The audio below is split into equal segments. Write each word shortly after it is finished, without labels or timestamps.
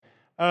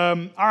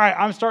All right,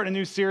 I'm starting a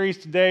new series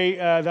today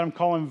that I'm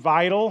calling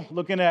Vital,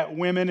 looking at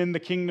women in the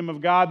kingdom of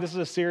God. This is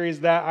a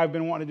series that I've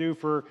been wanting to do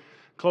for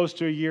close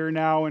to a year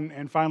now,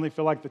 and finally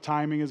feel like the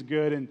timing is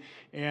good.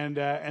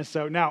 And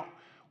so now,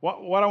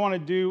 what I want to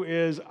do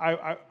is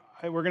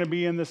we're going to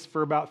be in this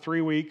for about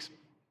 3 weeks,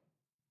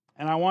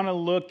 and I want to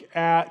look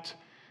at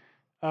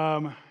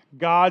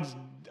God's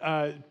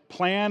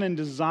plan and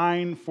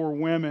design for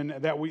women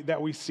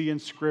that we see in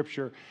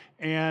Scripture.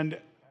 And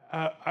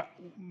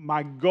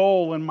my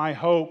goal and my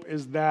hope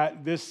is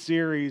that this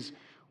series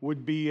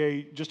would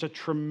be just a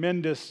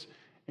tremendous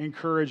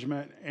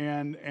encouragement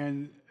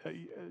and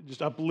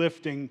just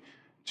uplifting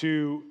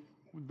to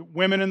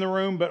women in the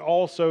room, but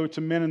also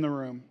to men in the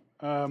room,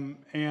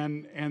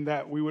 and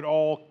that we would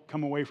all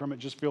come away from it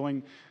just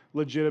feeling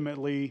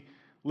legitimately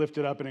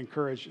lifted up and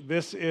encouraged.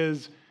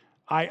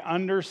 I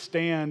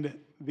understand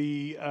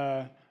the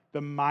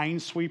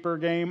Minesweeper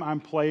game I'm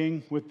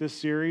playing with this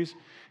series.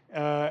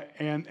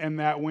 And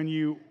that when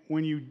you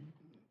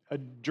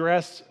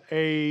address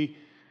a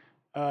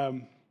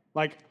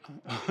like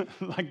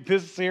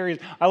this series,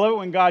 I love it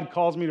when God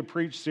calls me to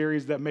preach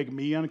series that make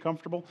me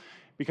uncomfortable,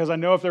 because I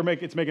know if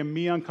it's making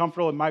me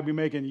uncomfortable, it might be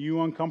making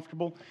you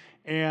uncomfortable.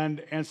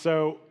 And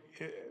so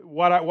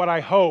my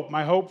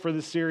hope for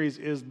this series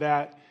is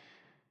that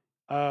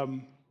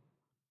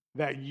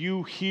that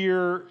you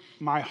hear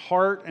my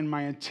heart and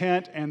my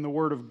intent and the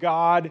Word of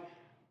God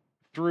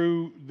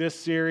through this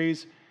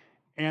series.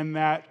 And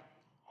that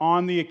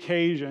on the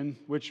occasion,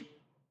 which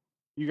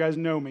you guys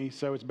know me,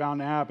 so it's bound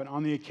to happen,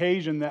 on the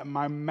occasion that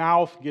my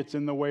mouth gets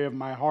in the way of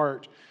my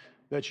heart,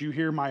 that you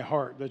hear my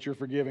heart, that you're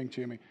forgiving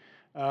to me.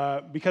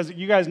 Because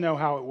you guys know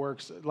how it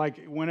works.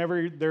 Like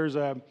whenever there's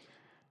an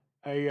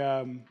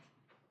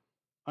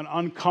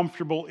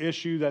uncomfortable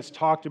issue that's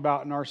talked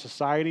about in our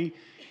society,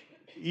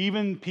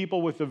 even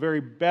people with the very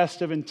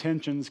best of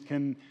intentions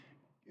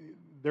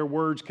their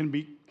words can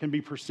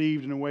be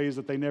perceived in ways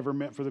that they never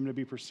meant for them to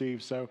be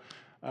perceived. So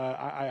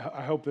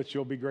I hope that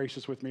you'll be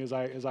gracious with me as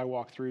I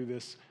walk through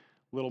this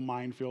little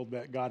minefield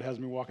that God has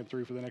me walking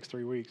through for the next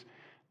 3 weeks.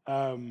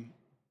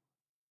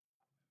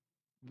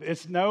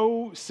 It's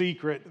no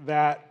secret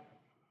that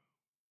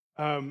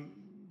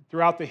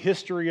throughout the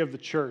history of the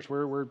church,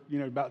 we're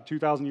about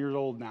 2,000 years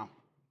old now.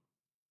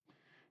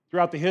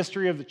 Throughout the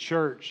history of the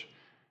church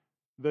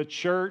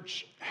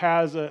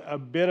has a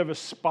bit of a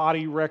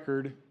spotty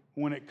record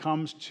when it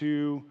comes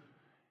to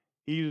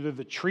either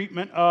the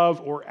treatment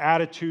of or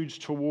attitudes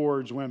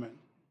towards women.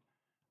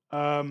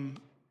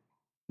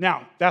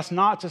 Now, that's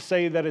not to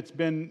say that it's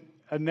been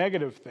a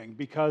negative thing,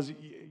 because,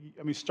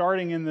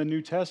 starting in the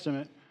New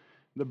Testament,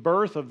 the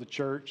birth of the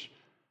church,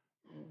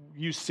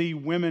 you see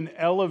women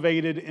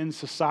elevated in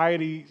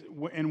society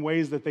in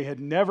ways that they had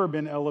never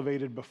been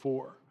elevated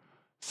before.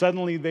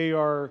 Suddenly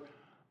their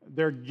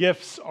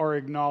gifts are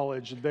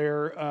acknowledged,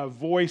 their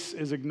voice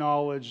is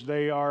acknowledged,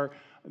 they're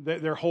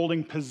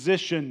holding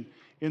position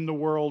in the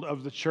world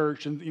of the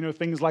church, and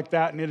things like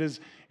that. And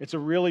it's a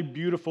really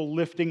beautiful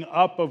lifting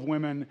up of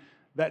women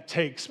that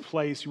takes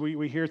place.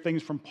 We hear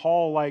things from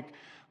Paul like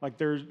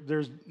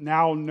there's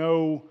now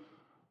no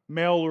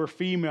male or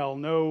female,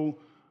 no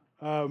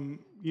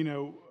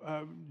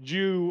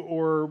Jew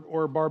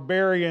or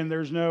barbarian.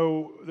 There's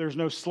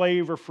no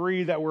slave or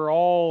free, that we're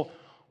all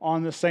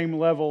on the same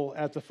level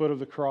at the foot of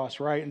the cross,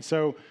 right? And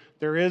so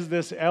there is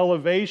this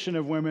elevation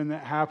of women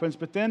that happens,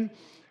 but then,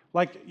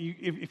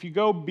 if you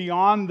go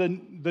beyond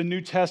the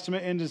New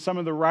Testament into some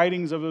of the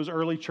writings of those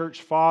early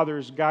church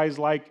fathers, guys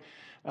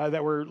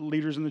that were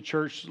leaders in the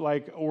church,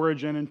 like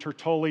Origen and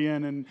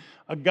Tertullian and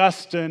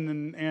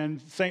Augustine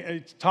and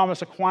Saint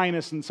Thomas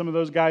Aquinas, and some of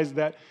those guys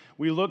that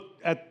we look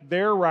at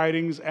their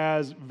writings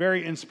as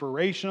very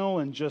inspirational,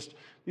 and just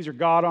these are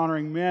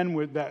God-honoring men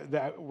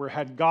that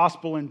had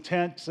gospel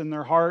intents in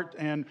their heart,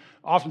 and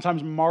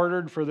oftentimes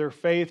martyred for their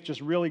faith,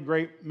 just really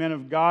great men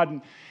of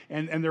God,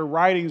 and their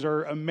writings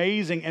are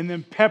amazing. And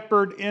then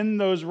peppered in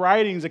those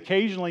writings,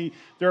 occasionally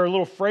there are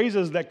little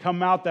phrases that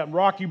come out that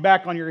rock you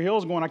back on your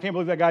heels going, I can't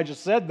believe that guy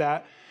just said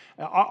that,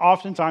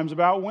 oftentimes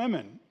about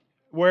women,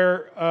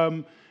 where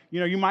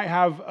you might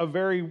have a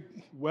very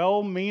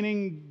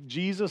well-meaning,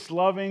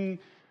 Jesus-loving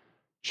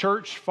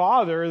church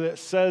father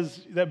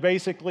that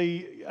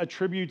basically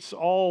attributes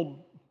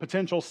all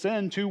potential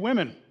sin to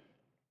women,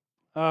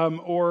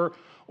 or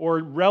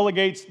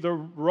relegates the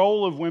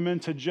role of women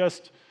to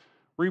just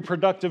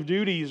reproductive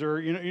duties,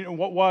 or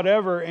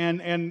whatever.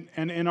 And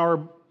in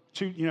our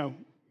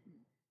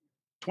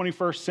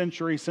 21st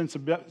century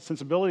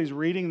sensibilities,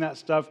 reading that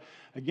stuff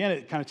again,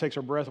 it kind of takes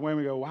our breath away, and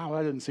we go, wow,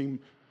 that doesn't seem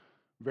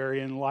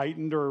very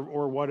enlightened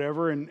or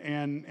whatever,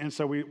 and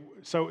so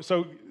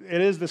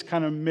it is this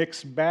kind of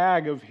mixed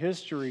bag of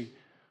history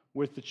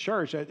with the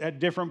church at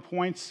different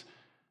points.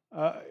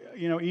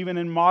 Even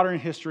in modern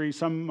history,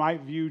 some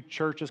might view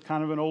church as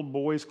kind of an old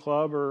boys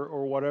club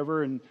or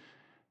whatever, and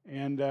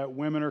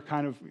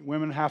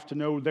women have to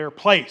know their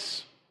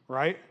place,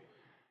 right?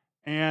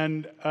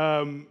 And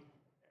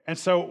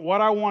so what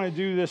I want to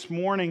do this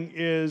morning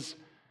is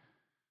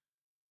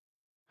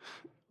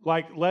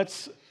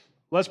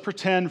let's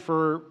pretend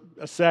for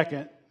a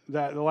second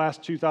that the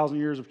last 2,000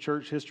 years of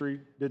church history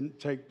didn't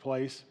take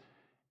place,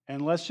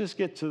 and let's just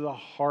get to the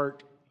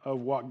heart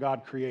of what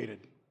God created.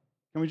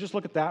 Can we just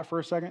look at that for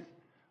a second?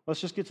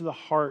 Let's just get to the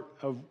heart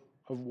of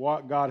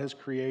what God has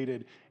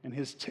created and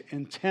his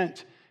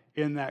intent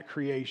in that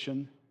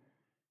creation.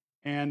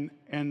 And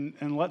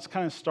let's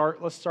kind of start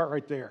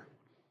right there.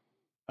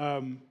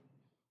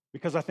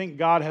 Because I think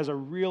God has I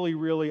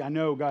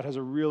know God has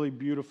a really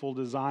beautiful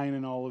design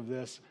in all of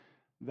this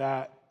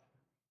that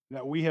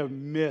we have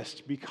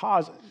missed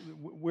because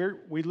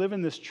we live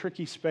in this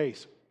tricky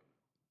space.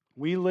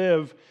 We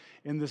live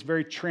in this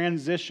very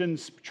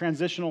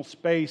transitional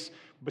space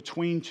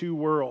between two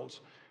worlds,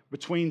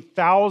 between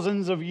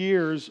thousands of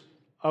years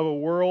of a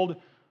world,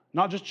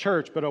 not just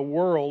church, but a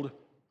whole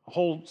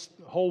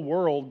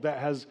world that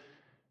has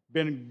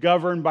been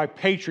governed by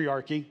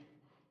patriarchy,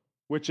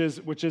 which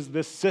is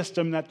this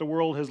system that the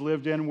world has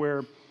lived in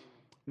where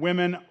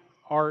women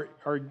are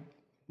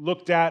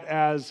looked at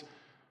as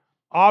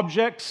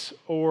objects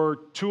or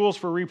tools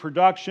for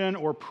reproduction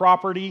or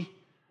property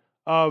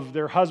of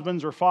their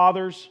husbands or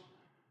fathers.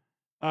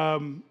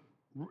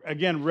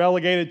 Again,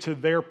 relegated to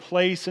their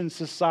place in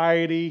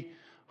society,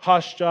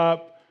 hushed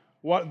up.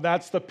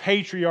 That's the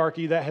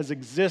patriarchy that has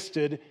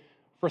existed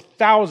for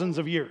thousands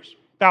of years.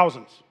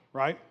 Thousands,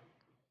 right?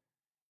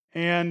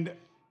 And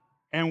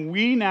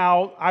we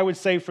now, I would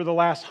say for the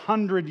last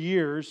 100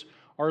 years,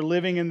 are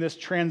living in this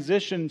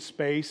transition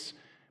space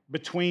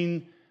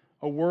between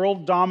a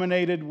world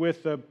dominated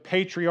with a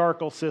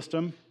patriarchal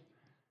system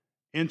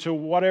into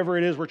whatever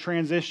it is we're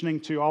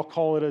transitioning to. I'll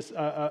call it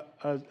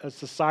a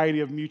society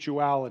of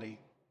mutuality.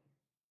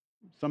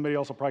 Somebody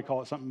else will probably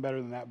call it something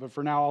better than that, but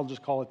for now I'll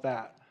just call it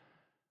that.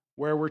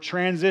 Where we're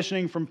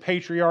transitioning from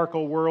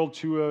patriarchal world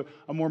to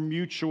a more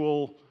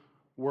mutual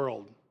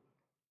world.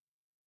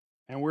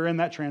 And we're in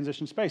that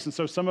transition space. And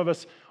so some of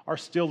us are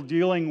still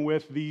dealing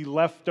with the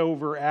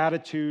leftover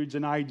attitudes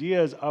and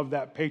ideas of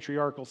that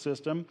patriarchal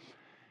system.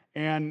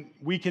 And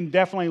we can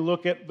definitely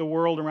look at the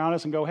world around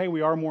us and go, hey,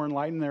 we are more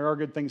enlightened. There are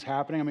good things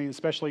happening. I mean,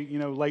 especially,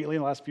 lately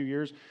in the last few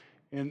years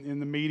in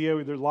the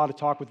media, there's a lot of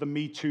talk with the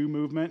Me Too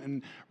movement.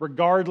 And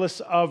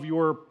regardless of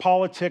your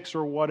politics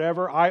or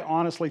whatever, I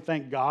honestly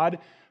thank God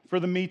for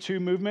the Me Too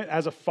movement.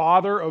 As a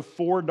father of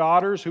 4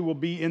 daughters who will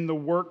be in the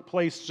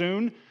workplace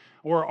soon,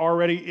 or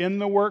already in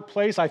the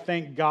workplace, I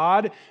thank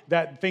God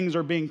that things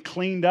are being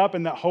cleaned up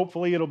and that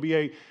hopefully it'll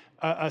be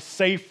a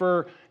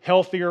safer,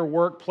 healthier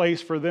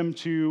workplace for them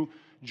to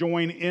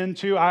join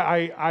into.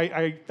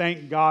 I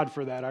thank God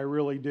for that. I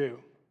really do.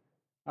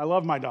 I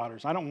love my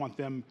daughters. I don't want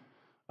them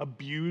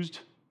abused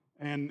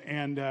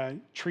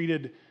and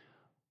treated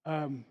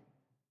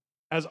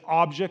as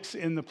objects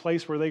in the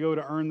place where they go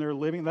to earn their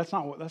living. That's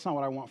not what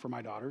I want for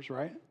my daughters,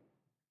 right?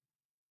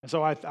 And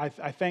so I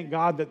thank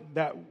God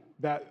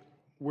that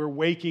we're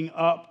waking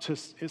up to,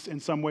 in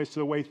some ways, to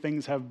the way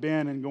things have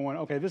been and going,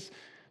 okay, this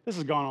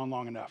has gone on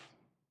long enough.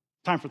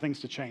 Time for things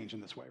to change in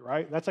this way,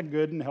 right? That's a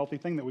good and healthy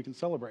thing that we can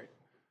celebrate.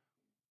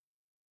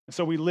 And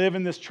so we live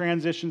in this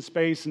transition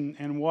space,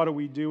 and what do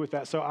we do with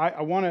that? So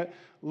I want to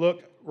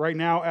look right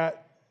now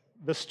at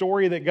the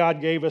story that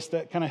God gave us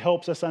that kind of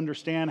helps us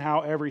understand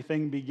how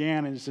everything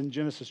began, and it's in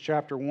Genesis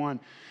chapter 1.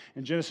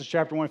 In Genesis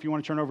chapter 1, if you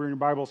want to turn over in your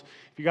Bibles,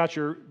 if you got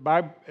your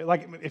Bible,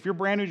 like if you're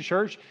brand new to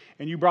church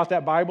and you brought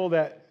that Bible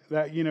that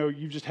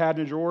you just had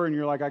in a drawer and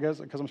you're like, I guess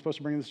because I'm supposed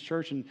to bring this to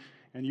church, and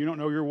you don't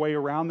know your way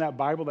around that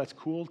Bible, that's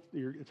cool.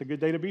 It's a good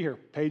day to be here.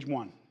 Page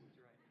 1.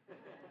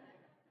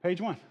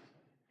 Page 1.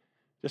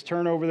 Just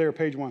turn over there,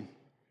 page 1.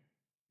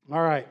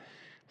 All right.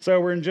 So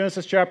we're in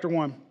Genesis chapter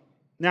 1.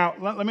 Now,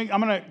 I'm going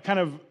to kind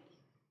of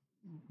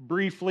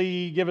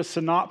briefly give a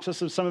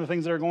synopsis of some of the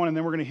things that are going on, and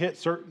then we're going to hit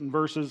certain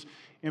verses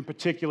in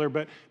particular.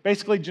 But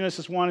basically,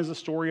 Genesis 1 is the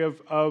story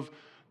of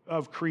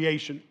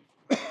creation.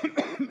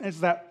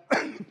 It's that,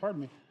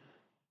 pardon me.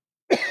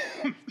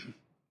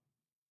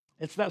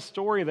 It's that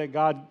story that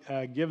God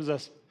gives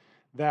us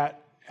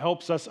that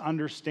helps us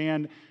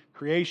understand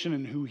creation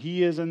and who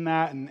He is in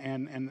that,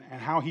 and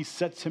how He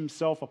sets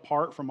Himself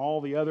apart from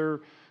all the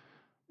other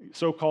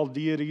so-called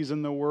deities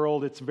in the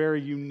world. It's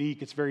very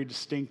unique, it's very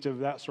distinctive,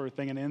 that sort of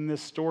thing. And in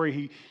this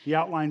story, he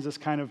outlines this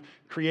kind of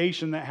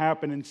creation that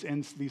happened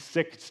in these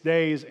 6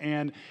 days,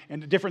 and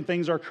different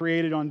things are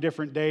created on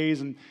different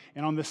days. And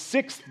on the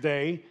 6th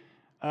day,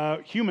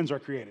 humans are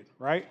created,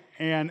 right?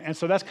 And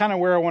so that's kind of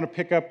where I want to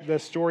pick up the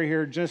story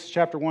here. Genesis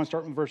chapter 1,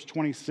 starting with verse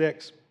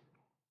 26. It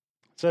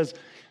says,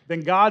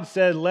 "Then God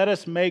said, 'Let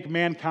us make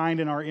mankind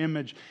in our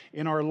image,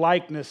 in our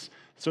likeness,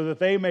 so that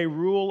they may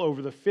rule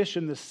over the fish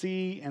in the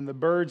sea and the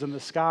birds in the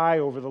sky,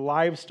 over the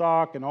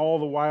livestock and all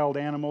the wild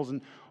animals,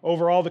 and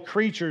over all the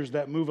creatures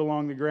that move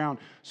along the ground.'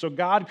 So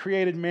God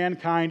created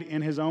mankind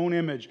in His own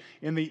image.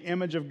 In the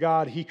image of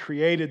God, He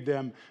created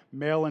them.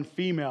 Male and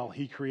female,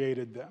 He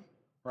created them."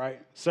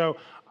 Right? So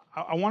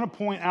I want to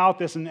point out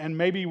this, and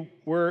maybe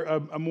we're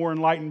a more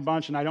enlightened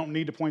bunch, and I don't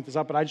need to point this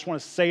out, but I just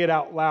want to say it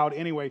out loud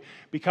anyway,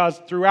 because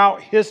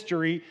throughout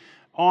history,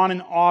 on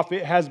and off,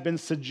 it has been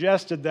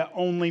suggested that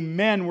only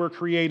men were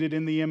created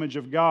in the image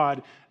of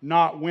God,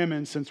 not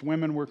women, since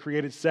women were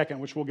created second,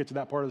 which we'll get to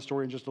that part of the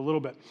story in just a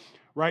little bit.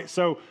 Right?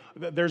 So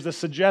there's a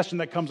suggestion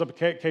that comes up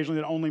occasionally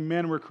that only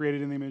men were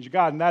created in the image of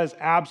God, and that is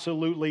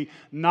absolutely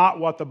not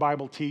what the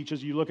Bible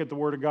teaches. You look at the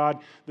Word of God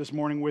this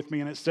morning with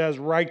me, and it says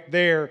right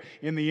there,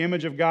 in the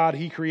image of God,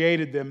 He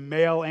created them,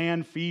 male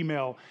and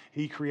female,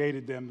 He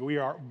created them. We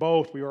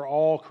are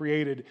all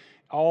created,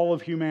 all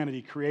of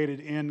humanity created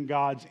in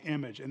God's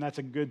image, and that's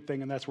a good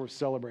thing, and that's worth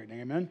celebrating.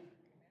 Amen?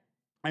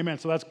 Amen.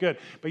 So that's good.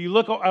 But you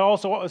look at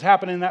also what was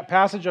happening in that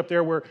passage up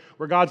there where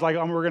God's like,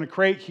 we're going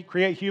to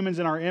create humans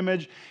in our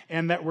image,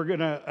 and that we're going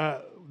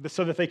to,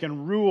 so that they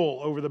can rule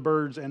over the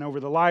birds and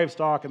over the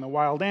livestock and the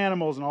wild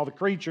animals and all the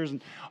creatures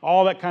and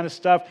all that kind of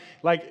stuff.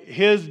 Like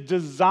His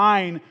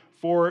design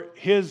for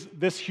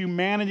this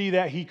humanity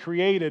that He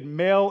created,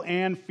 male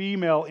and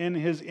female in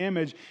His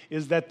image,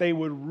 is that they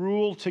would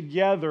rule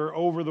together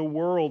over the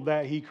world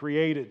that He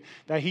created.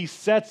 That He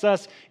sets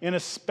us in a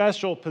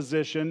special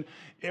position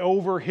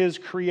over His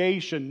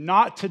creation,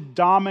 not to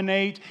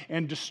dominate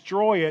and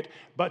destroy it,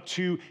 but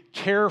to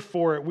care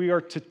for it. We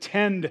are to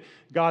tend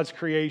God's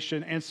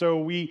creation. And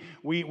so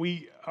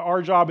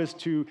our job is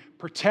to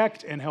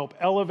protect and help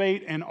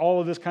elevate and all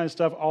of this kind of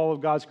stuff, all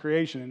of God's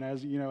creation. And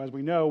as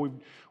we know,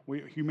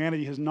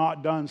 humanity has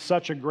not done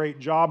such a great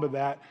job of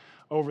that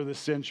over the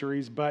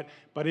centuries, but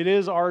it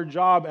is our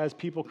job as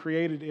people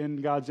created in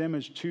God's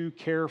image to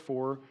care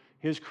for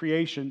His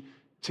creation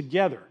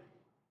together,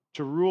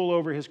 to rule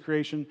over His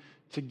creation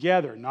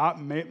together,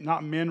 not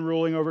men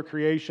ruling over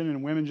creation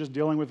and women just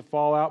dealing with the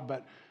fallout,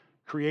 but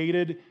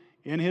created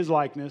in His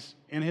likeness,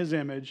 in His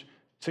image,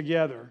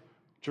 together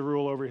to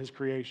rule over His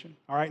creation.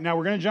 All right, now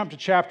we're going to jump to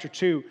chapter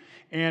 2,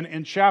 and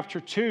in chapter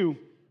 2,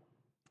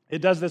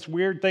 it does this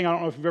weird thing. I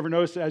don't know if you've ever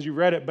noticed it as you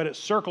read it, but it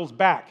circles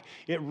back.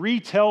 It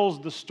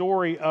retells the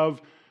story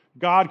of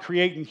God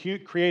creating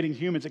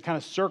humans. It kind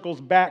of circles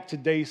back to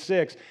day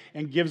 6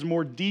 and gives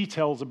more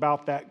details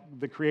about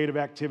the creative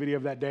activity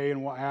of that day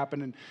and what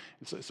happened, and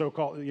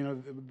so-called,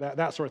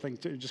 that sort of thing.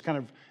 It just kind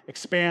of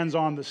expands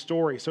on the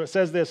story. So it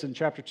says this in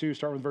chapter 2,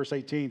 start with verse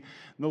 18.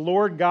 The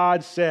Lord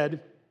God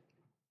said,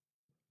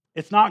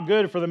 "It's not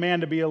good for the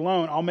man to be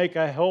alone. I'll make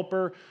a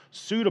helper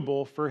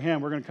suitable for him."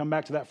 We're going to come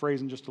back to that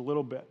phrase in just a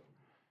little bit.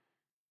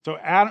 So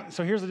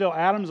here's the deal.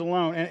 Adam's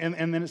alone,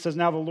 and then it says,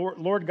 now the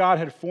Lord God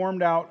had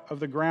formed out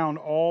of the ground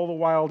all the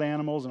wild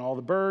animals and all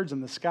the birds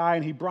in the sky,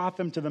 and He brought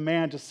them to the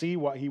man to see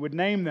what he would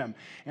name them.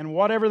 And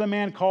whatever the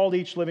man called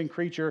each living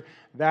creature,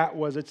 that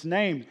was its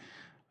name.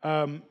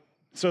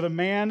 So the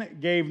man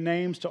gave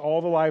names to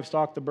all the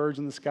livestock, the birds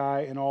in the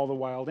sky, and all the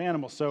wild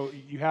animals. So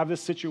you have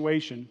this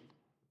situation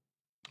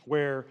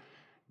where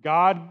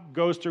God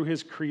goes through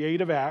His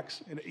creative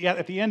acts.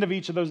 At the end of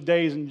each of those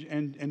days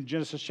in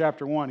Genesis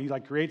chapter 1, He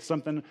creates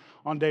something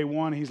on day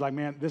 1. He's like,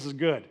 man, this is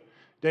good.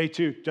 Day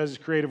 2, does His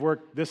creative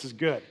work. This is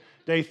good.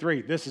 Day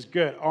 3, this is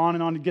good. On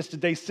and on. He gets to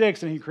day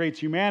 6, and He creates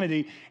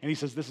humanity, and He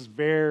says, this is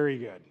very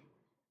good.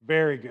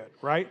 Very good,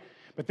 right?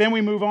 But then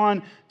we move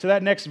on to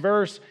that next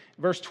verse,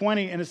 verse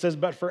 20, and it says,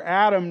 but for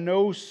Adam,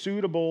 no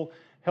suitable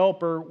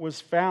helper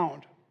was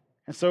found.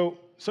 And so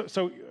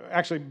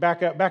actually,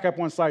 back up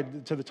one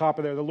slide to the top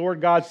of there. The Lord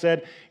God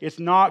said, it's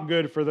not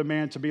good for the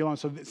man to be alone.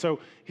 So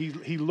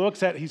he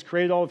looks at, He's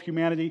created all of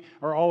humanity,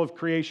 or all of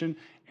creation,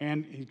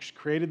 and He's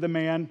created the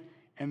man,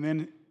 and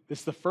then this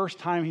is the first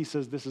time He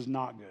says, this is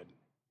not good.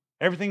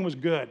 Everything was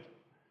good,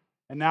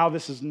 and now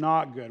this is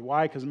not good.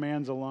 Why? Because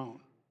man's alone.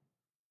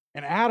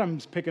 And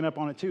Adam's picking up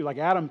on it too. Like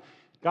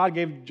God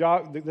gave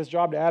this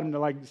job to Adam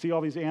to see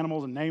all these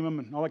animals and name them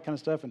and all that kind of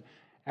stuff, and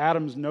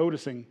Adam's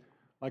noticing,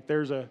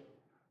 there's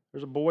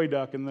a boy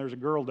duck and there's a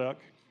girl duck,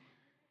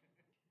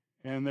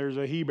 and there's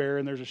a he bear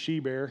and there's a she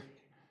bear,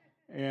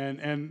 and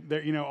there,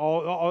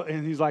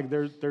 and he's like,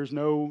 there's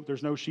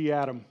no she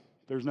Adam,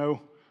 there's no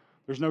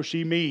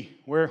she me.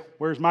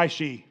 Where's my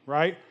she,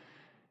 right?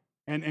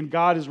 And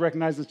God has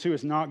recognized this too.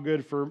 It's not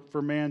good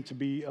for man to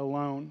be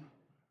alone.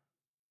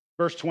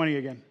 Verse 20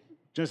 again,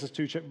 Genesis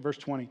 2, verse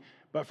 20.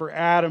 But for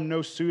Adam,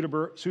 no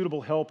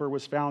suitable helper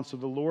was found, so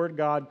the Lord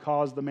God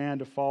caused the man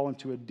to fall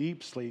into a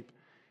deep sleep,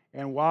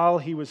 and while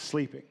he was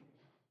sleeping,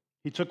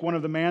 He took one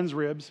of the man's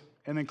ribs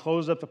and then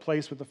closed up the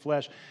place with the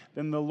flesh.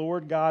 Then the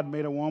Lord God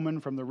made a woman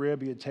from the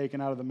rib He had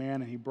taken out of the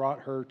man, and He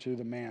brought her to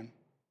the man.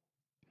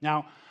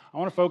 Now, I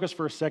want to focus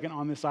for a second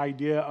on this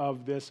idea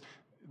of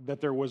that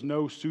there was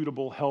no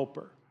suitable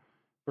helper.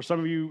 For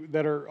some of you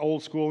that are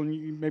old school,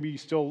 and maybe you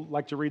still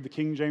like to read the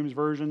King James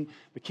Version,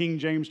 the King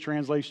James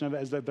translation of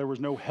it is that there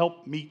was no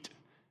help meet.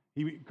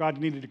 God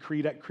needed to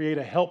create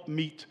a help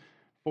meet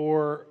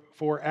for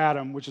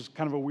Adam, which is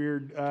kind of a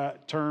weird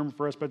term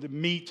for us, but the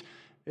meet,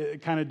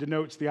 it kind of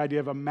denotes the idea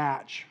of a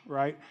match,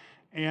 right?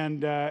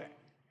 And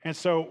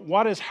so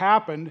what has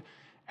happened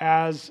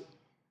as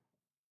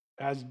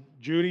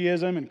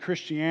Judaism and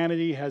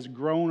Christianity has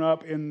grown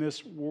up in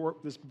this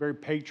very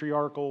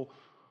patriarchal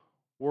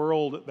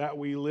world that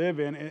we live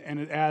in,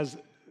 and as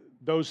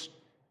those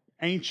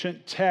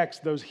ancient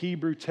texts, those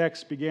Hebrew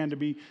texts began to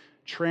be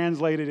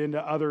translated into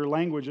other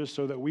languages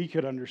so that we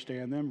could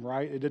understand them,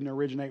 right? It didn't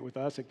originate with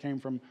us. It came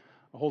from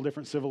a whole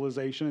different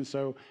civilization. And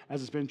so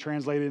as it's been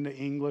translated into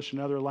English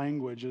and other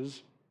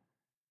languages,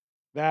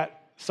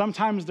 that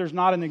sometimes there's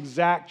not an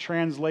exact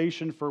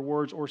translation for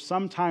words, or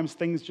sometimes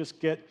things just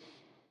get,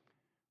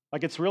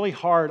 like it's really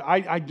hard.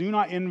 I do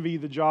not envy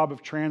the job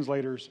of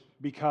translators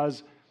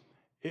because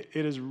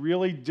it is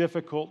really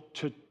difficult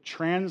to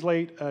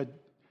translate,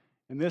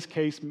 in this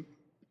case,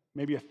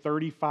 maybe a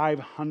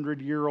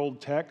 3,500-year-old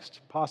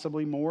text,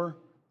 possibly more,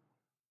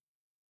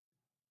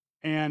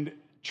 and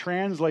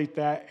translate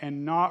that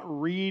and not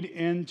read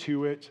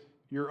into it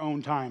your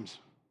own times.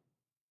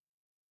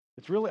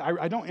 It's really,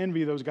 I don't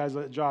envy those guys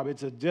that job.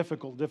 It's a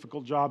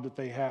difficult job that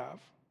they have.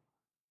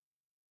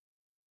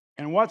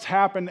 And what's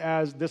happened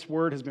as this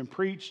word has been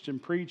preached and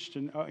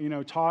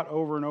taught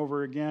over and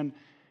over again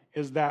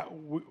is that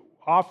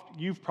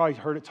you've probably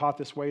heard it taught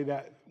this way,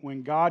 that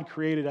when God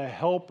created a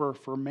helper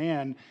for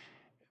man,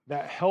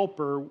 that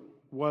helper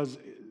was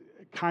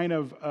kind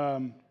of,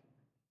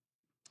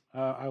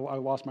 I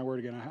lost my word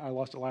again. I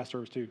lost it last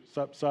service too.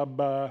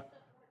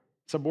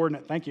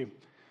 Subordinate. Thank you.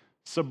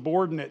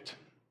 Subordinate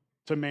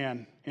to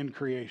man in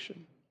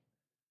creation.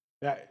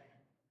 That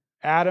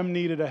Adam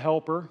needed a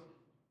helper,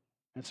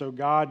 and so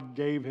God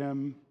gave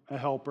him a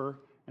helper.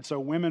 And so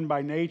women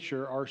by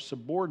nature are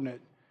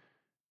subordinate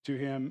to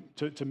him,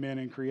 to men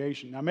in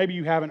creation. Now, maybe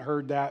you haven't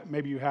heard that.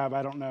 Maybe you have.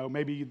 I don't know.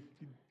 Maybe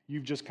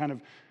you've just kind of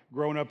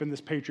grown up in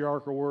this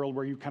patriarchal world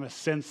where you kind of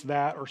sense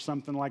that or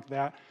something like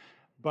that.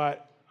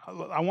 But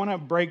I want to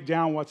break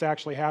down what's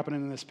actually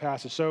happening in this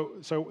passage.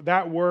 So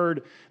that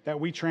word that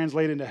we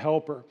translate into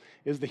helper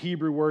is the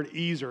Hebrew word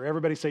ezer.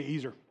 Everybody say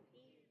ezer.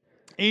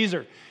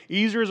 Ezer.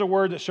 Ezer is a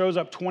word that shows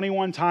up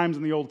 21 times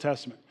in the Old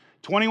Testament.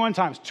 21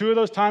 times. 2 of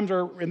those times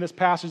are in this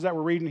passage that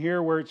we're reading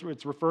here where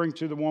it's referring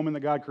to the woman that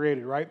God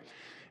created, right?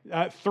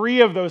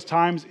 3 of those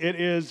times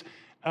it's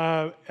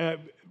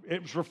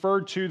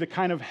referred to the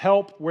kind of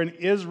help when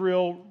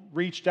Israel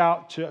reached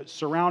out to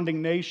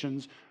surrounding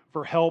nations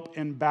for help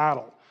in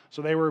battle.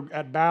 So they were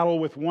at battle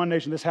with one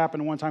nation. This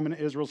happened one time in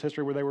Israel's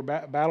history where they were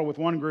battle with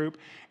one group,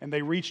 and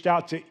they reached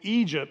out to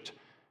Egypt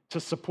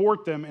to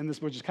support them in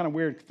this, which is kind of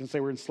weird since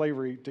they were in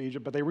slavery to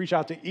Egypt, but they reached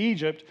out to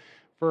Egypt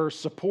for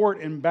support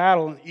in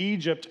battle, and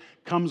Egypt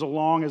comes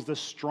along as this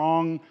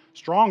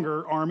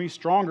stronger army,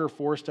 stronger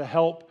force to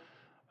help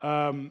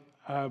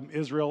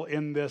Israel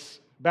in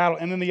this battle.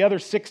 And then the other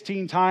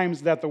 16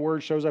 times that the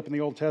word shows up in the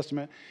Old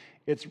Testament,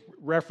 it's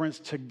reference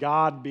to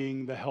God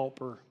being the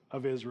helper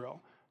of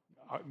Israel.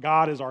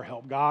 God is our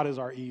help. God is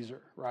our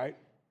ezer, right?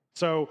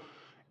 So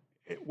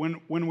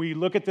when we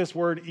look at this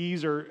word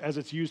ezer as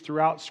it's used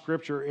throughout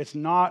Scripture,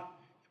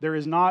 there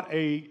is not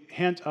a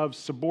hint of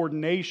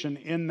subordination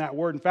in that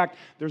word. In fact,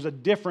 there's a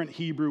different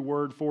Hebrew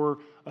word for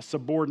a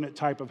subordinate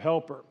type of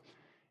helper.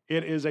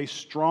 It is a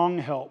strong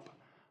help,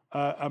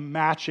 a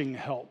matching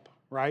help,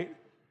 right?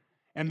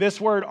 And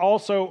this word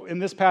also in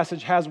this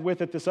passage has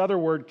with it this other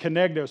word,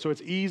 kenegdo. So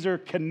it's ezer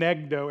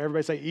kenegdo.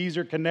 Everybody say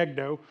ezer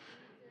kenegdo.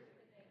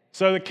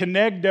 So the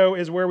kenegdo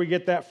is where we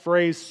get that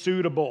phrase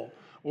suitable,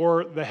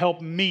 or the help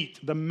meet,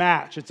 the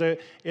match.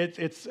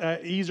 It's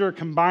ezer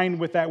combined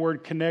with that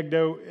word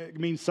kenegdo. It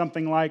means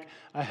something like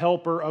a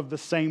helper of the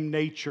same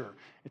nature.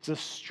 It's a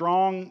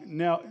strong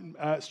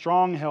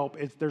help.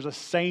 There's a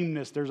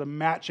sameness. There's a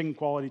matching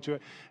quality to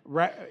it,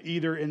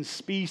 either in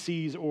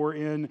species or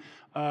in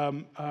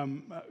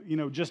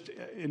just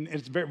in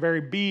its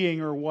very being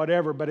or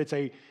whatever. But it's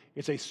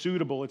a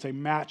suitable. It's a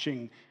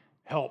matching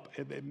help,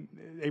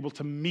 able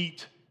to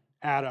meet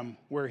Adam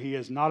where he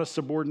is. Not a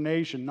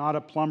subordination, not a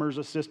plumber's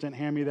assistant,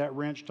 hand me that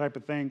wrench type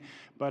of thing,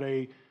 but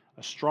a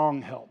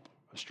strong help,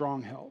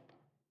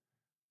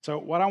 So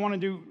what I want to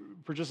do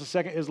for just a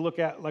second is look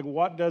at, like,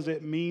 what does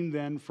it mean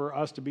then for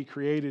us to be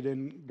created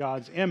in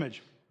God's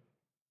image?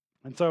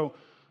 And so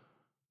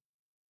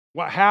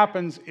what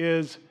happens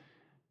is,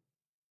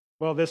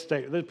 let's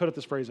put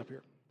this phrase up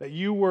here, that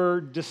you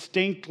were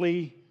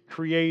distinctly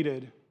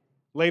created.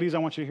 Ladies, I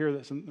want you to hear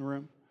this in the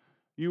room.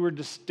 You were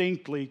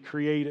distinctly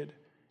created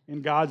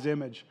in God's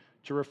image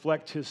to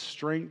reflect His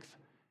strength,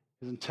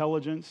 His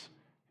intelligence,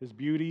 His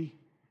beauty,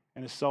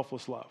 and His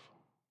selfless love.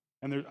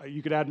 And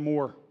you could add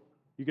more.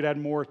 You could add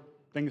more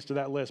things to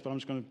that list, but I'm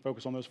just going to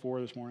focus on those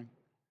 4 this morning.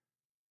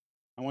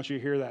 I want you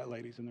to hear that,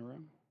 ladies in the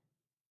room.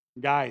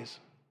 Guys,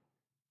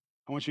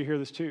 I want you to hear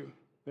this too,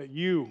 that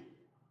you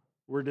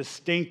were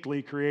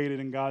distinctly created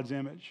in God's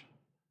image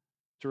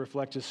to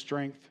reflect His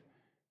strength,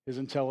 His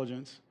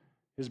intelligence,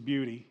 His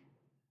beauty,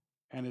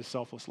 and His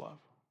selfless love.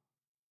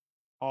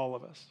 All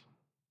of us,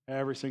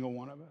 every single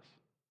one of us,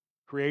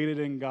 created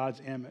in God's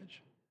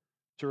image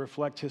to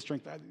reflect His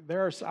strength.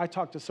 I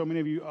talk to so many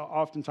of you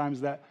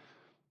oftentimes that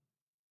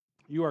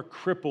you are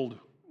crippled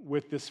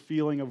with this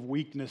feeling of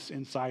weakness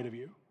inside of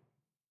you.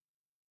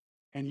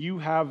 And you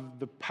have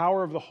the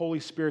power of the Holy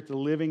Spirit, the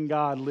living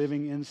God,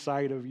 living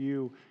inside of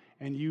you,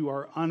 and you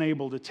are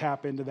unable to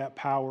tap into that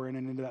power and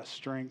into that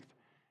strength.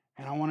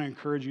 And I want to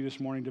encourage you this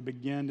morning to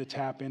begin to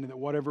tap into that.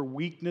 Whatever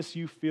weakness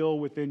you feel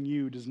within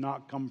you does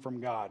not come from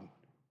God.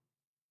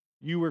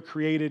 You were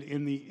created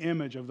in the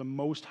image of the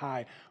Most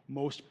High,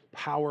 most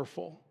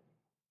powerful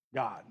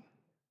God.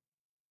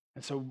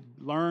 And so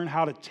learn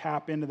how to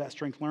tap into that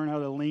strength, learn how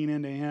to lean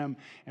into Him,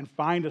 and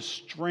find a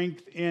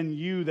strength in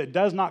you that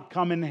does not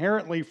come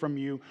inherently from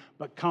you,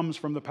 but comes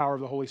from the power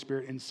of the Holy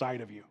Spirit inside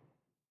of you.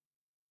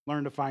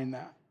 Learn to find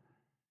that.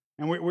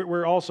 And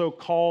we're also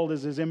called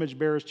as His image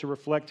bearers to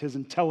reflect His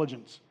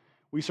intelligence.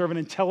 We serve an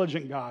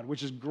intelligent God,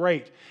 which is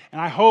great.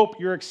 And I hope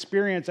your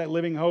experience at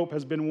Living Hope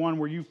has been one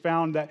where you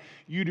found that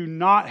you do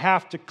not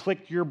have to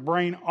click your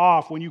brain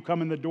off when you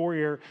come in the door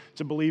here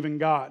to believe in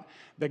God.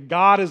 That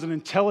God is an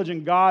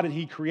intelligent God, and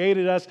He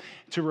created us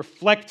to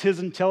reflect His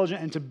intelligence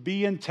and to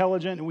be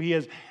intelligent. And He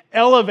has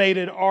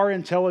elevated our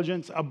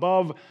intelligence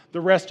above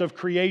the rest of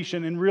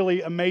creation in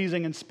really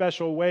amazing and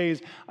special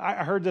ways.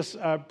 I heard this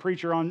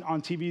preacher on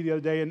TV the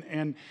other day,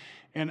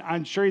 and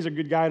I'm sure he's a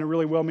good guy and a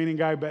really well-meaning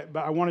guy, but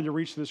I wanted to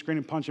reach to the screen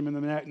and punch him in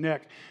the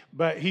neck.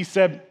 But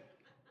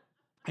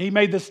he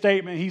made this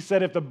statement. He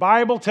said, if the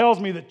Bible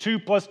tells me that 2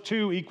 plus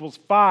 2 equals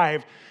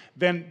 5,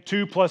 then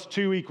 2 plus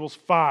 2 equals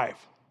 5.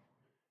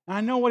 And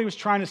I know what he was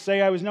trying to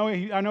say. I know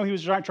he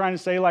was trying to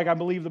say, like, I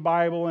believe the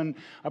Bible and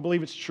I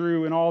believe it's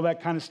true and all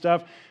that kind of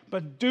stuff.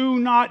 But do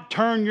not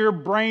turn your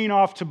brain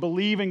off to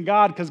believe in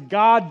God, because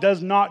God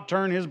does not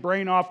turn His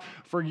brain off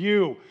for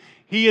you.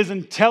 He is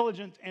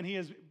intelligent, and He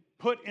has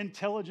put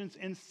intelligence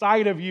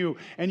inside of you,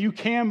 and you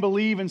can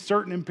believe in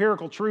certain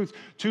empirical truths.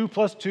 2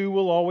 plus 2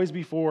 will always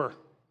be 4.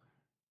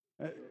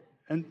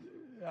 And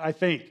I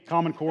think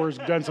Common Core has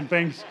done some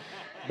things,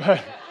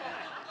 but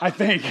I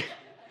think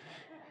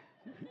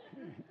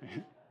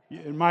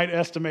it might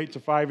estimate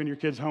to 5 in your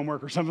kids'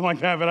 homework or something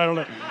like that, but I don't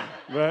know.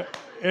 But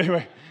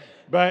anyway,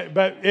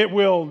 but it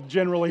will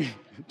generally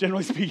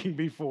speaking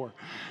be 4.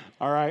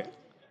 All right.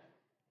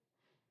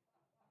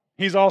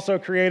 He's also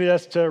created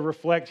us to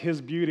reflect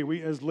His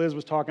beauty. As Liz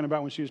was talking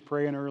about when she was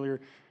praying earlier,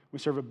 we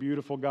serve a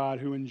beautiful God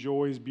who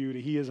enjoys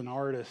beauty. He is an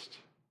artist.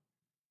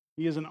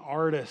 He is an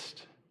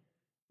artist.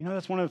 You know,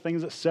 that's one of the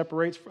things that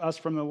separates us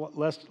from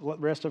the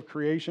rest of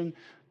creation.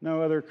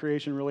 No other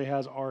creation really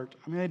has art.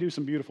 I mean, they do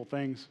some beautiful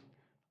things.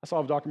 I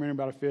saw a documentary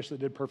about a fish that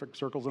did perfect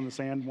circles in the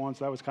sand once.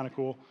 That was kind of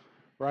cool,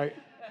 right?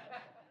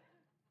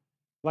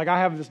 Like, I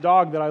have this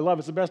dog that I love.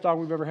 It's the best dog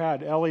we've ever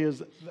had. Ellie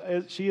is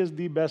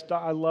the best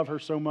dog. I love her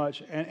so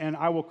much. And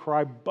I will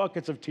cry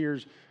buckets of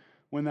tears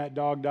when that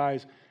dog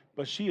dies.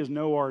 But she is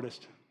no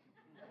artist.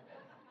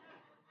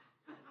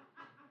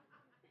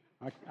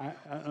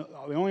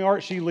 The only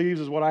art she leaves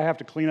is what I have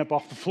to clean up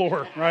off the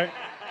floor, right?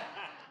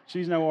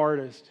 She's no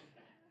artist.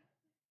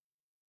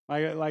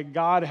 Like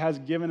God has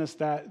given us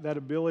that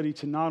ability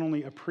to not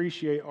only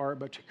appreciate art,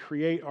 but to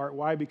create art.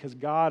 Why? Because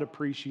God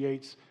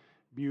appreciates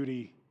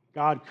beauty.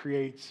 God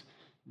creates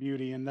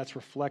beauty, and that's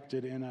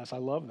reflected in us. I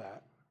love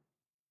that.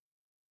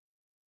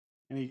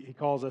 And He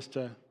calls us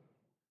to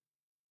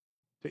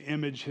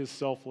image His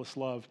selfless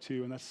love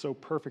too, and that's so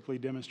perfectly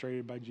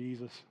demonstrated by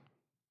Jesus.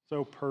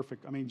 So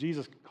perfect. I mean,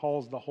 Jesus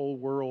calls the whole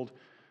world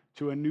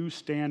to a new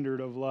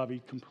standard of love.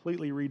 He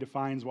completely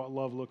redefines what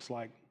love looks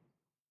like.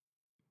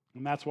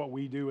 And that's what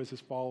we do as His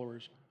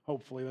followers.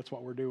 Hopefully, that's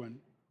what we're doing.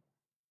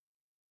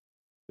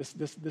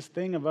 This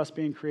thing of us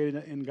being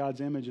created in God's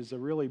image is a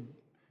really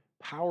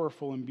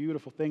powerful and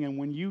beautiful thing. And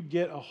when you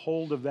get a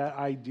hold of that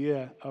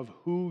idea of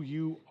who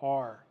you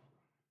are,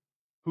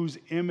 whose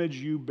image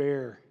you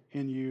bear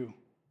in you,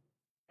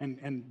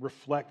 and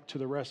reflect to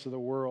the rest of the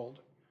world,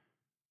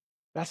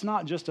 that's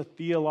not just a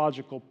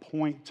theological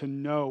point to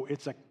know.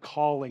 It's a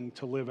calling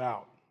to live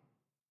out.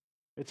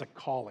 It's a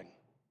calling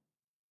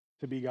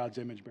to be God's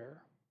image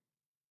bearer.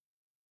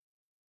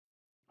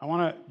 I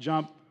want to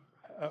jump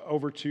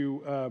over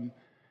to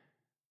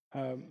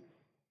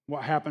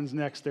what happens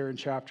next there in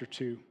chapter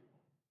 2.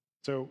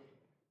 So,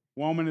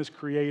 woman is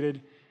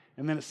created,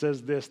 and then it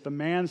says this: the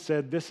man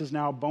said, "This is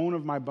now bone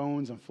of my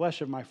bones and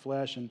flesh of my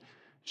flesh, and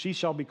she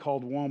shall be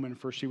called woman,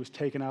 for she was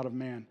taken out of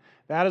man.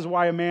 That is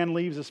why a man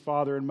leaves his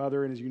father and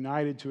mother and is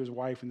united to his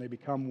wife, and they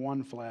become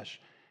one flesh.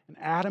 And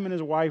Adam and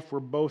his wife were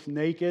both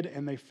naked,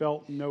 and they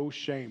felt no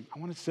shame." I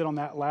want to sit on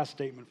that last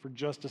statement for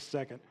just a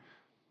second.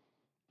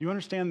 You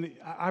understand?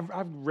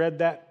 I've read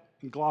that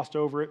and glossed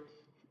over it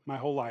my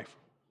whole life.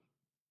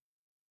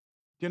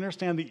 Do you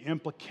understand the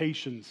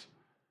implications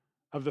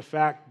of the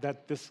fact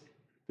that this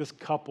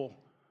couple,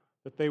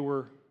 that they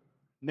were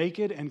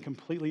naked and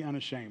completely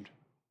unashamed? Do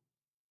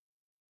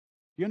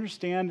you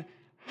understand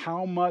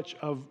how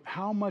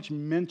much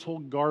mental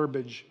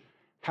garbage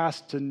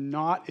has to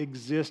not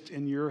exist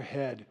in your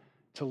head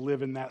to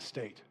live in that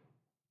state?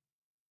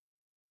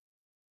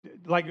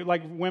 Like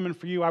women,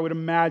 for you, I would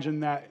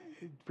imagine that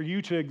for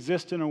you to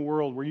exist in a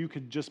world where you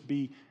could just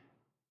be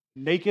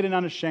naked and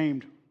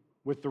unashamed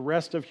with the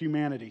rest of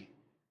humanity,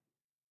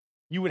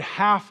 you would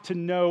have to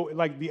know,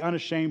 like the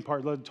unashamed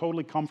part, the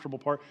totally comfortable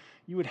part,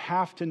 you would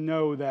have to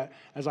know that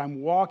as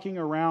I'm walking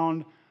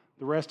around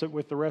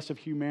with the rest of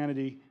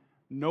humanity,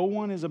 no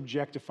one is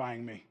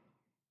objectifying me.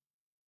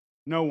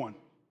 No one.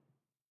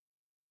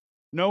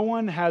 No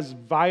one has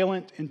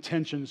violent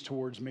intentions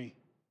towards me.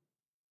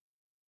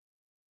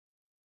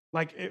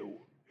 Like,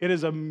 It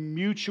is a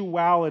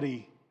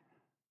mutuality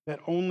that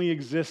only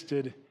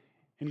existed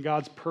in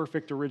God's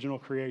perfect original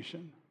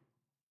creation.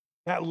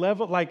 That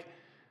level, like,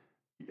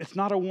 it's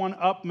not a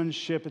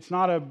one-upmanship. It's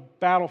not a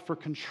battle for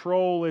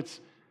control.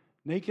 It's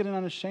naked and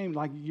unashamed.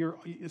 Like,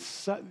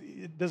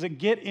 does it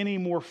get any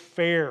more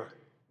fair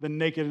than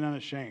naked and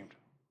unashamed?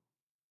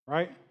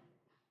 Right?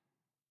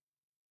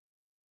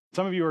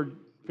 Some of you are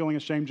feeling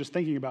ashamed just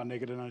thinking about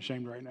naked and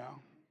unashamed right now.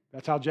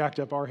 That's how jacked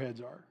up our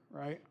heads are,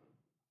 right?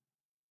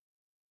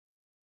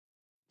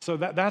 So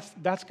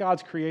that's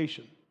God's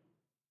creation.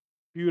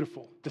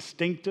 Beautiful.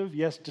 Distinctive,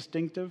 yes,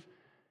 distinctive.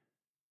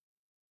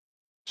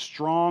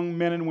 Strong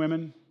men and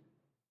women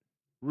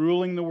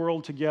ruling the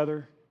world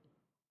together.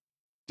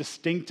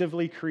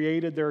 Distinctively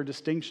created. There are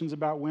distinctions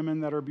about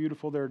women that are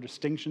beautiful. There are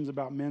distinctions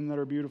about men that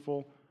are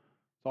beautiful.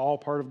 It's all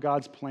part of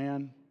God's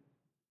plan.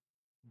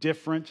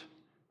 Different,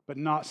 but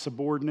not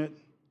subordinate.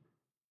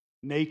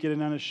 Naked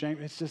and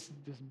unashamed. It's just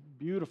this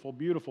beautiful,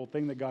 beautiful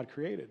thing that God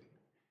created.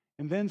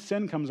 And then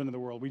sin comes into the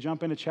world. We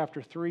jump into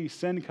chapter 3.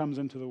 Sin comes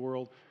into the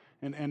world.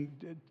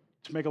 And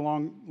to make a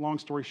long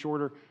story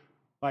shorter,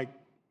 like,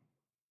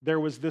 there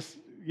was this,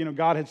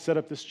 God had set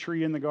up this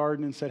tree in the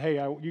garden and said,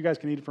 hey, you guys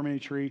can eat from any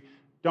tree.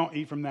 Don't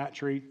eat from that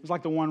tree. It was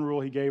like the one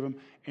rule he gave them.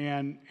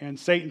 And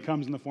Satan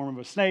comes in the form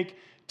of a snake,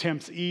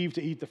 tempts Eve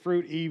to eat the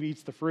fruit. Eve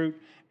eats the fruit,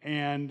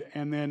 and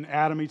then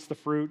Adam eats the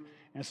fruit.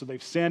 And so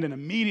they've sinned, and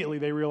immediately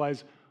they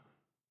realize,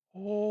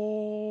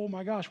 oh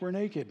my gosh, we're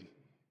naked.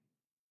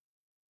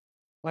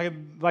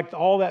 Like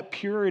all that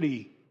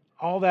purity,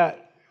 all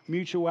that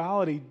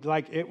mutuality,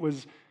 like it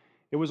was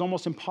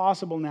almost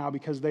impossible now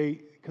because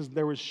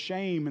there was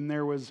shame and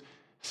there was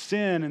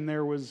sin and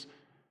there was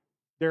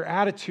their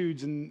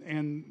attitudes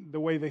and the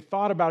way they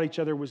thought about each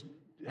other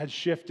had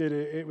shifted.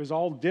 It was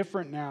all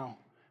different now.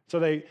 So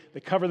they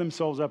cover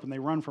themselves up and they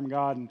run from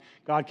God, and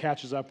God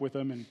catches up with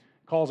them and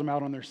calls them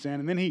out on their sin.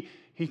 And then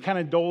he kind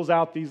of doles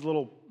out he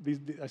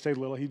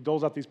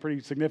doles out these pretty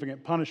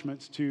significant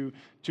punishments to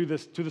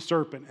the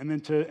serpent, and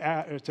then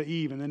to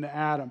Eve, and then to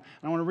Adam. And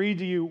I want to read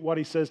to you what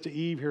he says to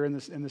Eve here in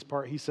this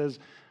part. He says,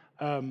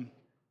 in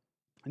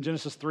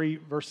Genesis 3,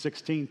 verse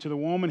 16, to the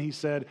woman he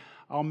said,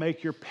 I'll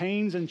make your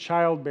pains in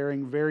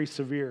childbearing very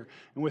severe,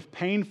 and with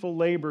painful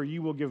labor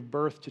you will give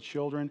birth to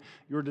children.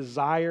 Your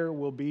desire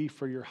will be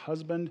for your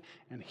husband,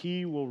 and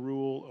he will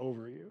rule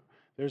over you.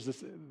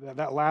 There's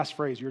that last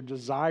phrase, your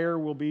desire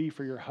will be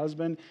for your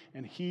husband,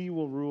 and he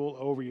will rule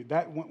over you.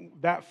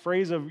 That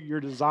phrase of your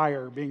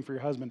desire being for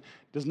your husband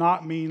does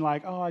not mean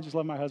like, oh, I just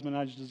love my husband,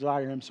 and I just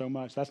desire him so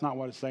much. That's not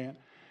what it's saying.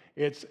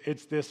 It's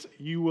this,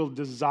 you will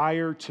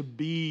desire to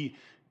be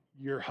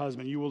your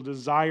husband. You will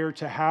desire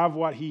to have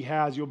what he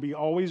has. You'll be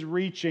always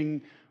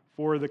reaching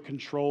for the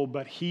control,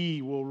 but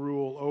he will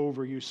rule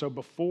over you. So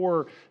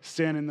before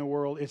sin in the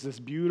world, it's this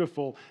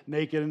beautiful,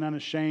 naked and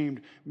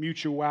unashamed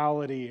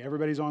mutuality.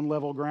 Everybody's on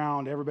level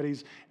ground.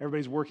 Everybody's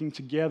working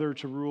together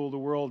to rule the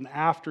world. And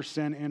after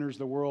sin enters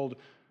the world,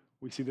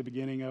 we see the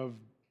beginning of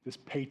this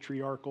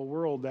patriarchal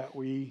world that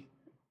we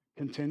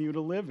continue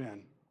to live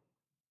in,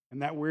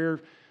 and that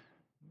we're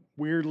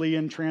weirdly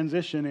in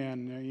transition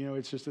in.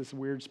 It's just this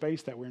weird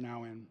space that we're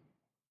now in.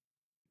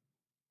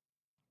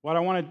 What I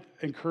want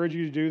to encourage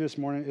you to do this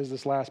morning is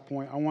this last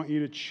point. I want you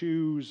to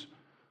choose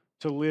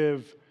to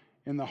live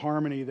in the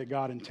harmony that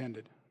God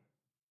intended.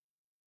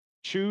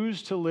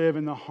 Choose to live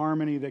in the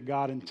harmony that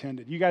God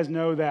intended. You guys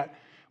know that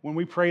when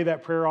we pray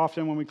that prayer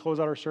often, when we close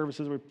out our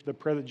services, the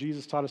prayer that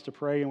Jesus taught us to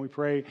pray, and we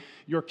pray,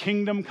 your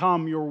kingdom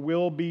come, your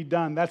will be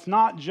done. That's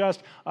not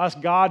just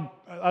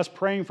us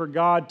praying for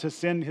God to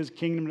send his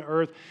kingdom to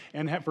earth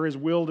and for his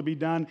will to be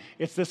done.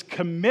 It's this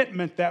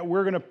commitment that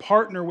we're going to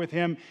partner with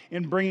him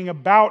in bringing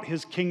about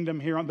his kingdom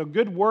here. On the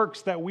good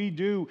works that we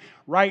do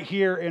right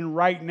here and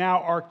right now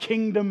are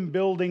kingdom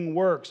building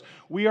works.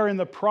 We are in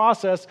the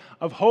process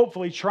of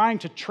hopefully trying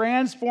to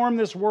transform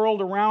this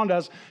world around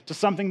us to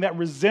something that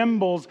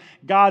resembles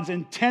God's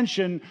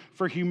intention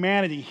for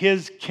humanity,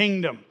 his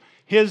kingdom.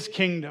 His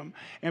kingdom.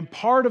 And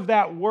part of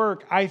that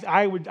work,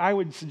 I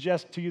would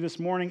suggest to you this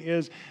morning,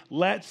 is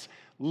let's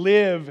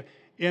live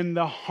in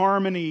the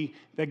harmony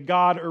that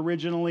God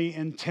originally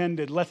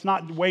intended. Let's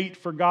not wait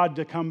for God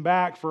to come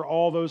back for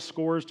all those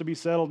scores to be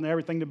settled and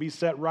everything to be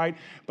set right,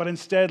 but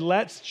instead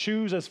let's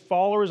choose, as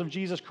followers of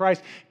Jesus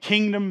Christ,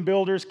 kingdom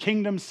builders,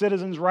 kingdom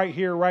citizens right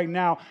here, right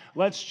now.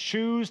 Let's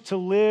choose to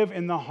live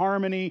in the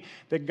harmony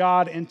that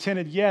God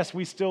intended. Yes,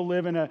 we still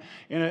live in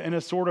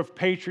a sort of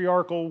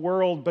patriarchal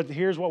world, but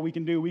here's what we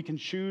can do. We can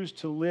choose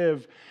to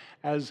live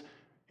as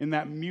in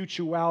that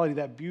mutuality,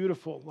 that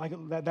beautiful, like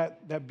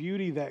that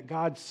beauty that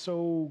God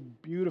so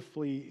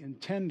beautifully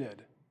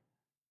intended.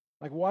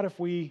 Like, what if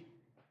we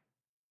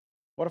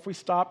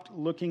stopped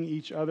looking at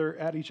each other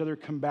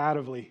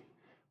combatively?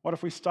 What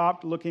if we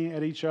stopped looking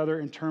at each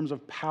other in terms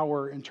of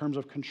power, in terms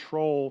of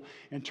control,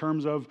 in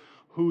terms of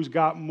who's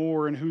got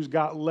more and who's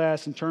got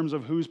less, in terms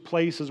of whose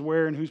place is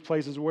where and whose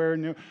place is where?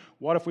 And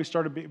what if we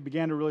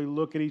began to really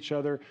look at each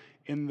other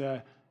in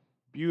the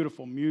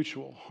beautiful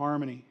mutual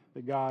harmony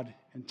that God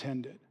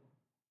intended?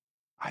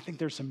 I think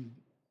there's some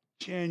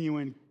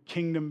genuine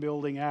kingdom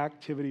building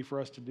activity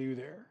for us to do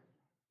there.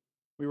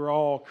 We were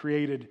all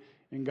created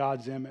in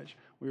God's image.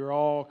 We were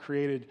all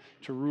created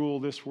to rule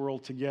this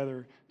world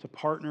together, to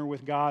partner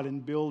with God in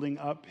building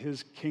up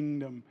his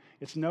kingdom.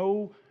 It's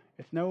no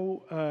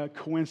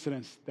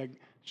coincidence that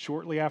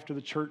shortly after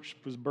the church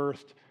was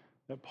birthed,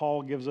 that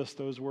Paul gives us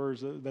those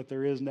words that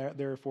there is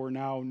therefore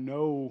now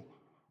no,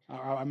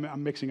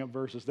 I'm mixing up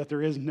verses, that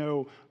there is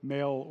no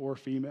male or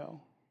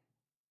female.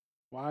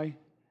 Why?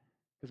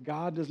 Because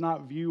God does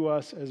not view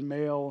us as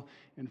male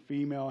and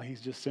female. He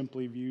just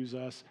simply views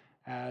us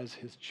as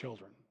his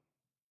children.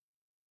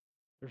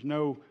 There's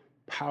no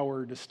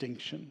power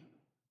distinction.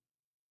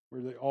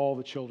 We're all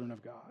the children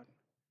of God.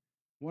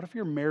 What if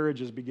your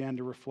marriages began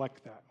to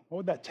reflect that? What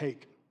would that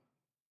take?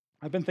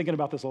 I've been thinking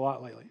about this a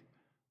lot lately.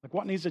 Like,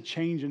 what needs to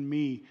change in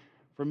me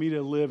for me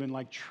to live in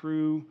like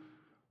true,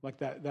 like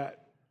that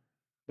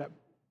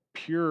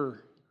pure,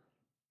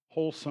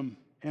 wholesome,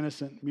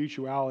 innocent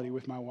mutuality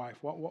with my wife?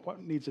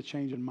 What needs to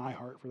change in my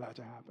heart for that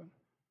to happen?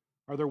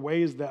 Are there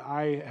ways that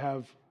I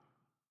have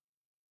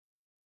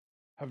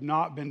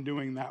not been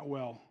doing that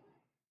well?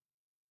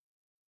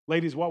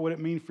 Ladies, what would it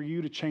mean for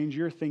you to change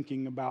your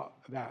thinking about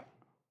that?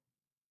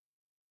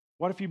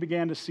 What if you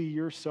began to see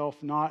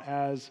yourself not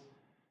as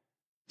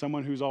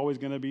someone who's always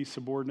going to be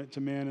subordinate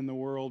to men in the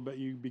world, but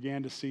you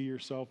began to see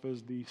yourself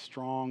as the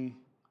strong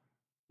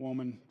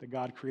woman that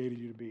God created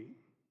you to be?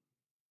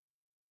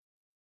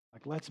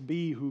 Like, let's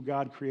be who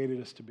God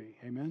created us to be.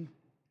 Amen?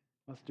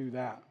 Let's do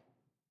that.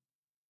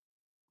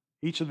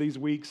 Each of these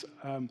weeks,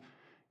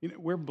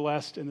 we're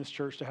blessed in this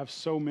church to have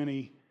so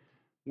many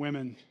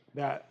women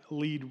that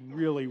lead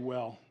really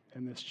well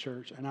in this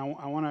church. And I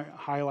want to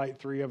highlight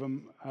 3 of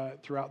them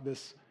throughout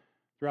this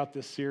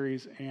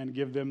series and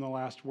give them the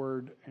last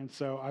word. And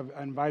so I've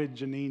invited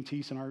Janine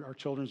Thiessen, our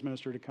children's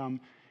minister, to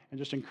come and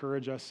just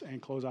encourage us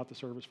and close out the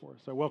service for us.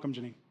 So welcome,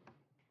 Janine.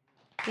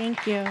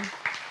 Thank you.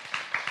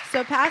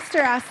 So Pastor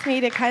asked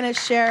me to kind of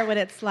share what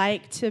it's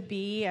like to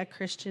be a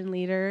Christian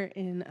leader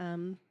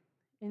in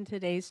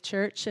today's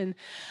church. And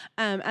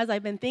as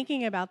I've been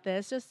thinking about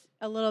this, just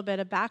a little bit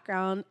of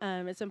background,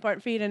 it's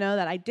important for you to know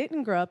that I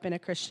didn't grow up in a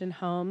Christian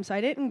home. So I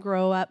didn't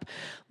grow up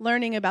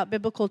learning about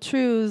biblical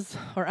truths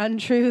or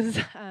untruths,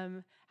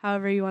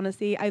 however you want to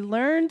see. I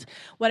learned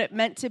what it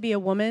meant to be a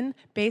woman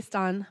based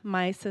on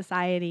my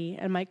society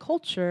and my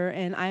culture,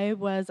 and I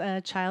was a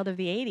child of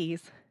the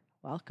 80s.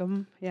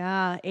 Welcome.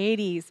 Yeah,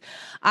 80s.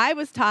 I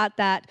was taught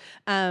that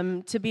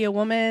to be a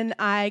woman,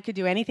 I could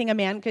do anything a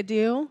man could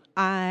do.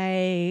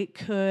 I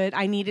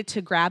needed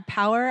to grab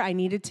power. I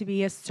needed to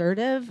be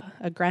assertive,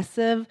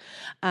 aggressive,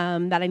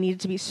 that I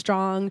needed to be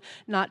strong,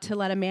 not to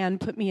let a man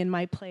put me in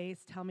my place,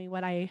 tell me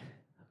what I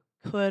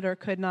could or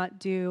could not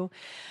do.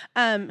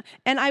 And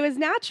I was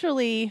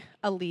naturally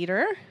a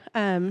leader.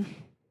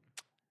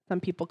 Some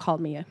people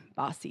called me a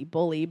bossy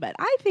bully, but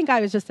I think I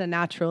was just a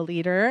natural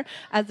leader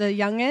as a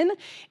youngin',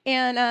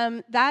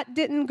 and that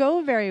didn't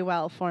go very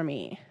well for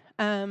me.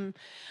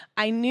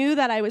 I knew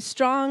that I was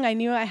strong. I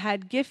knew I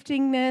had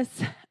giftingness,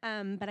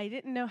 but I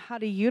didn't know how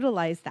to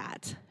utilize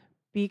that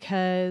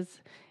because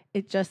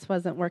it just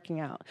wasn't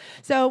working out.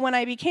 So when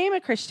I became a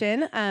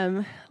Christian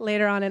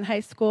later on in high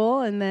school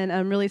and then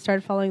really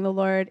started following the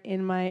Lord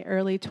in my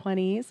early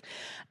 20s,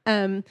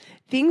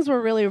 things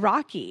were really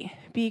rocky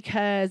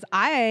because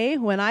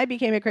when I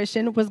became a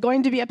Christian, was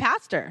going to be a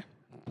pastor.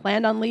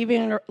 Planned on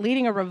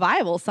leading a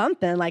revival,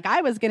 something. Like, I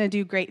was going to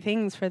do great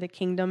things for the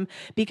kingdom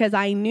because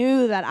I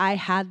knew that I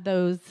had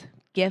those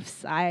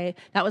gifts. That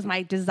was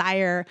my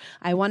desire.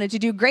 I wanted to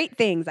do great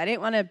things. I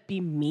didn't want to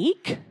be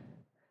meek,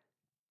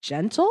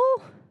 gentle,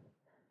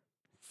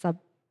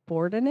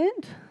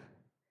 subordinate.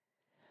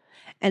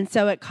 And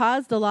so it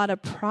caused a lot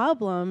of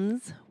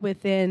problems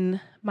within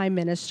my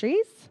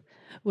ministries,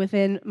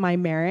 within my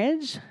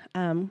marriage.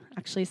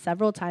 Actually,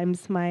 several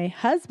times my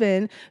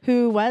husband,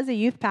 who was a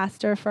youth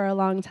pastor for a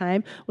long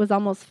time, was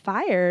almost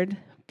fired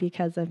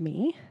because of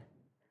me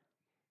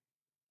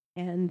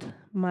and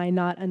my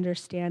not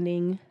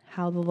understanding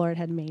how the Lord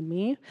had made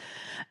me.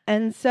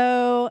 And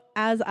so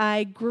as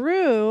I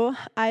grew,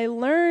 I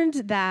learned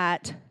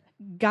that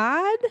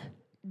God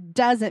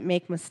doesn't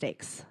make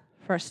mistakes,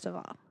 first of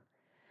all.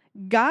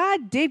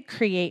 God did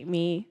create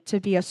me to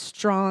be a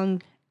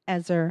strong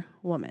Ezer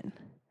woman.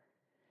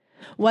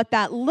 What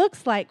that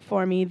looks like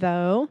for me,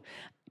 though,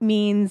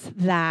 means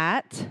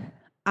that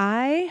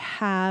I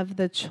have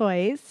the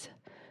choice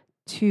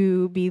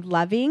to be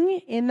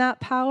loving in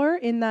that power,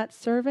 in that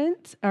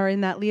servant, or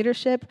in that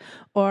leadership,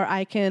 or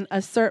I can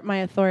assert my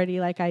authority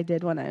like I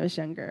did when I was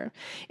younger.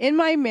 In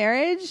my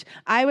marriage,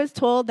 I was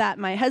told that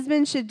my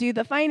husband should do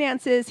the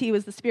finances. He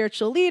was the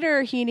spiritual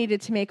leader. He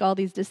needed to make all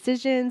these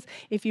decisions.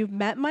 If you've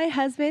met my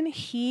husband,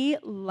 he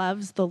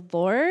loves the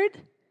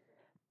Lord,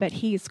 but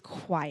he's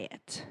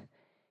quiet,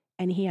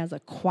 and he has a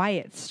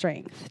quiet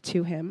strength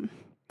to him.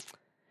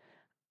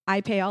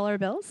 I pay all our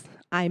bills.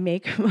 I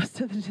make most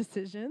of the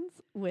decisions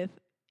with,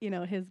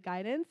 his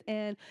guidance.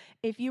 And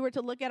if you were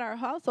to look at our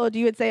household,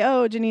 you would say,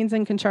 oh, Janine's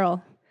in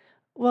control.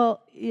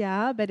 Well,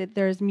 yeah, but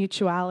there's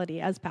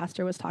mutuality, as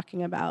Pastor was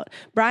talking about.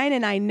 Brian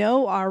and I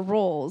know our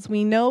roles.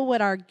 We know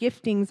what our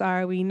giftings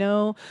are. We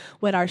know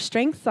what our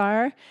strengths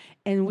are,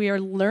 and we are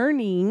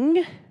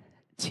learning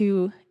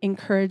to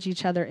encourage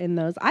each other in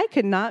those. I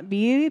could not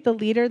be the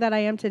leader that I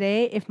am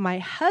today if my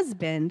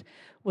husband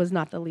was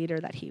not the leader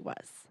that he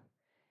was.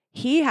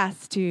 He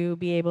has to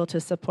be able to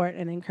support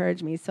and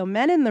encourage me. So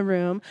men in the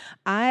room,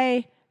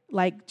 I,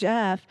 like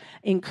Jeff,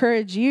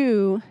 encourage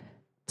you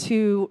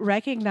to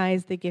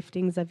recognize the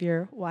giftings of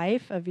your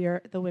wife,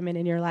 the women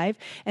in your life,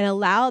 and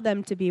allow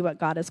them to be what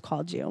God has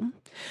called you.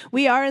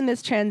 We are in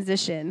this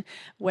transition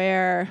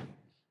where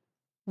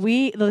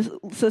the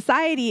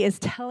society is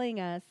telling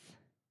us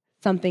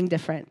something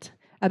different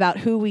about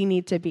who we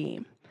need to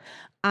be.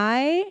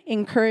 I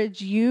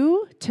encourage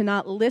you to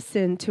not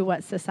listen to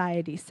what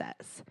society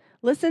says.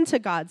 Listen to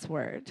God's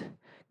word.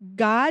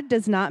 God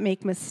does not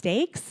make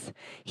mistakes.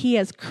 He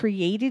has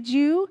created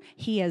you.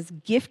 He has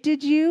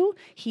gifted you.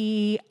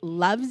 He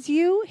loves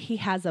you. He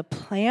has a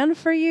plan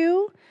for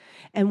you.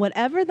 And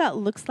whatever that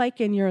looks like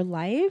in your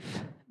life,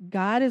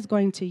 God is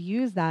going to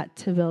use that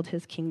to build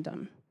his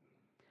kingdom.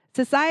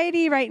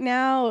 Society right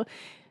now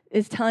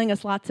is telling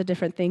us lots of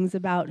different things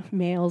about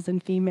males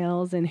and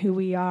females and who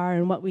we are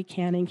and what we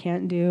can and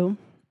can't do.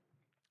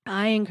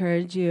 I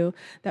encourage you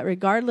that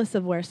regardless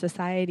of where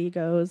society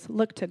goes,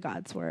 look to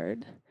God's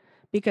word,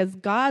 because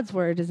God's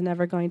word is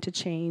never going to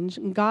change.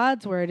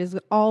 God's word is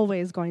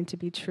always going to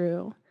be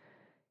true.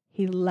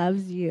 He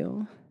loves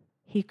you.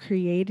 He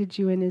created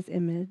you in his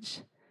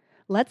image.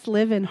 Let's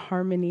live in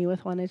harmony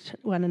with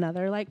one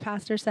another. Like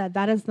Pastor said,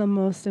 that is the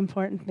most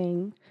important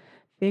thing.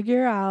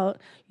 Figure out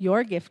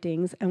your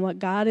giftings and what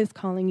God is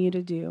calling you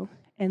to do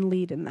and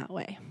lead in that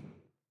way.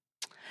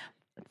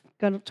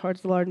 Go towards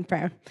the Lord in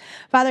prayer.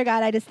 Father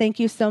God, I just thank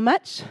you so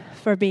much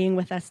for being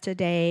with us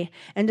today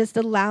and just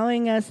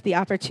allowing us the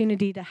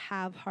opportunity to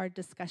have hard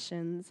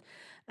discussions.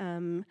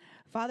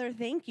 Father,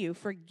 thank you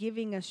for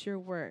giving us your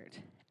word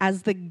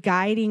as the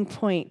guiding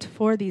point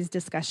for these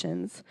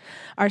discussions.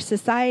 Our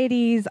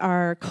societies,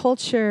 our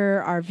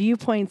culture, our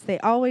viewpoints, they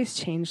always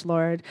change,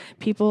 Lord.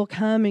 People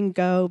come and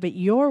go, but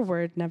your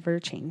word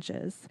never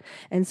changes.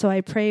 And so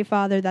I pray,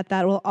 Father,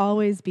 that will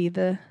always be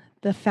the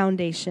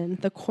foundation,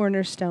 the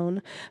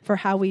cornerstone for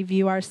how we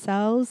view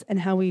ourselves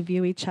and how we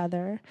view each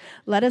other.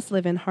 Let us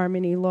live in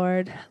harmony,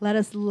 Lord. Let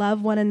us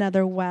love one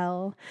another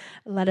well.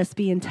 Let us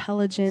be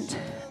intelligent,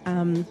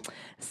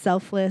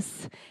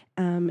 selfless,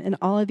 and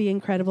all of the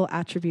incredible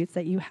attributes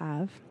that you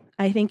have.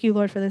 I thank you,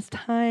 Lord, for this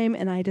time,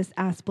 and I just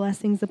ask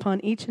blessings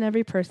upon each and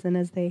every person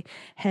as they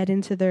head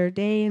into their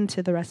day and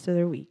to the rest of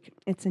their week.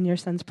 It's in your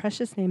Son's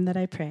precious name that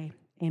I pray.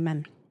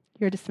 Amen.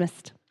 You're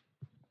dismissed.